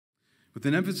With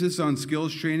an emphasis on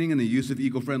skills training and the use of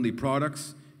eco-friendly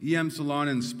products, EM Salon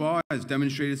and Spa has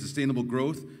demonstrated sustainable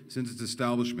growth since its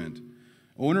establishment.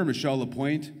 Owner Michelle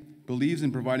Lapointe believes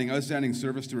in providing outstanding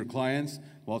service to her clients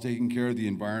while taking care of the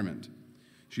environment.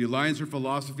 She aligns her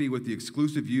philosophy with the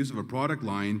exclusive use of a product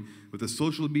line with a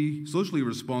socially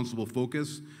responsible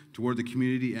focus toward the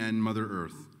community and Mother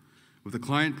Earth. With a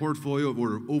client portfolio of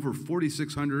over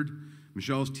 4,600,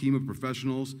 Michelle's team of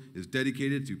professionals is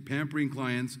dedicated to pampering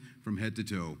clients from head to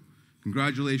toe.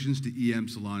 Congratulations to EM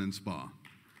Salon and Spa.